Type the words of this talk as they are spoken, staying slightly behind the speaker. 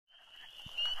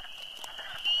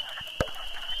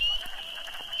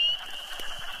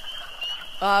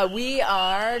We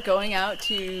are going out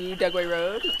to Dugway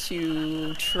Road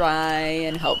to try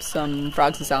and help some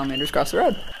frogs and salamanders cross the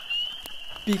road.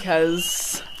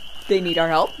 Because they need our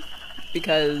help.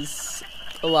 Because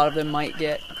a lot of them might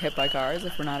get hit by cars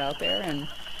if we're not out there, and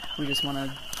we just want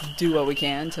to do what we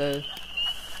can to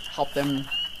help them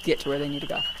get to where they need to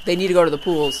go. They need to go to the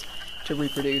pools to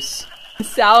reproduce.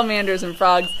 Salamanders and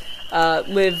frogs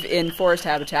live in forest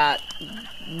habitat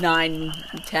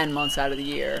 9-10 months out of the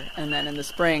year, and then in the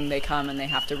spring they come and they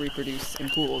have to reproduce in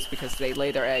pools because they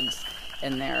lay their eggs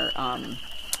and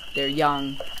their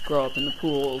young grow up in the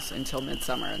pools until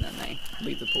midsummer, and then they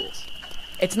leave the pools.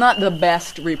 It's not the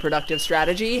best reproductive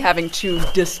strategy having two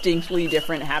distinctly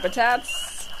different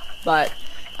habitats, but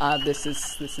this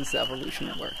is evolution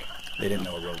at work. They didn't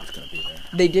know a road was going to be there.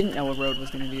 They didn't know a road was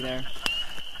going to be there.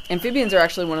 Amphibians are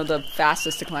actually one of the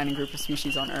fastest declining group of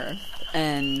species on Earth,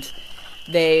 and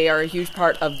they are a huge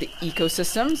part of the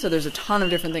ecosystem. So there's a ton of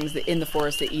different things in the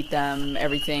forest that eat them,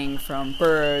 everything from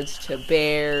birds to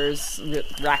bears,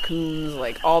 raccoons,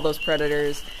 like all those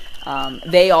predators.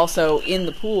 They also, in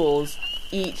the pools,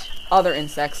 eat other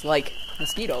insects like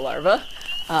mosquito larvae,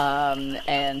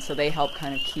 and so they help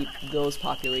kind of keep those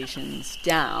populations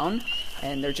down,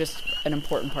 and they're just an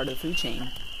important part of the food chain.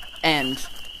 And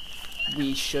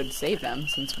we should save them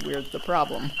since we're the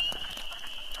problem.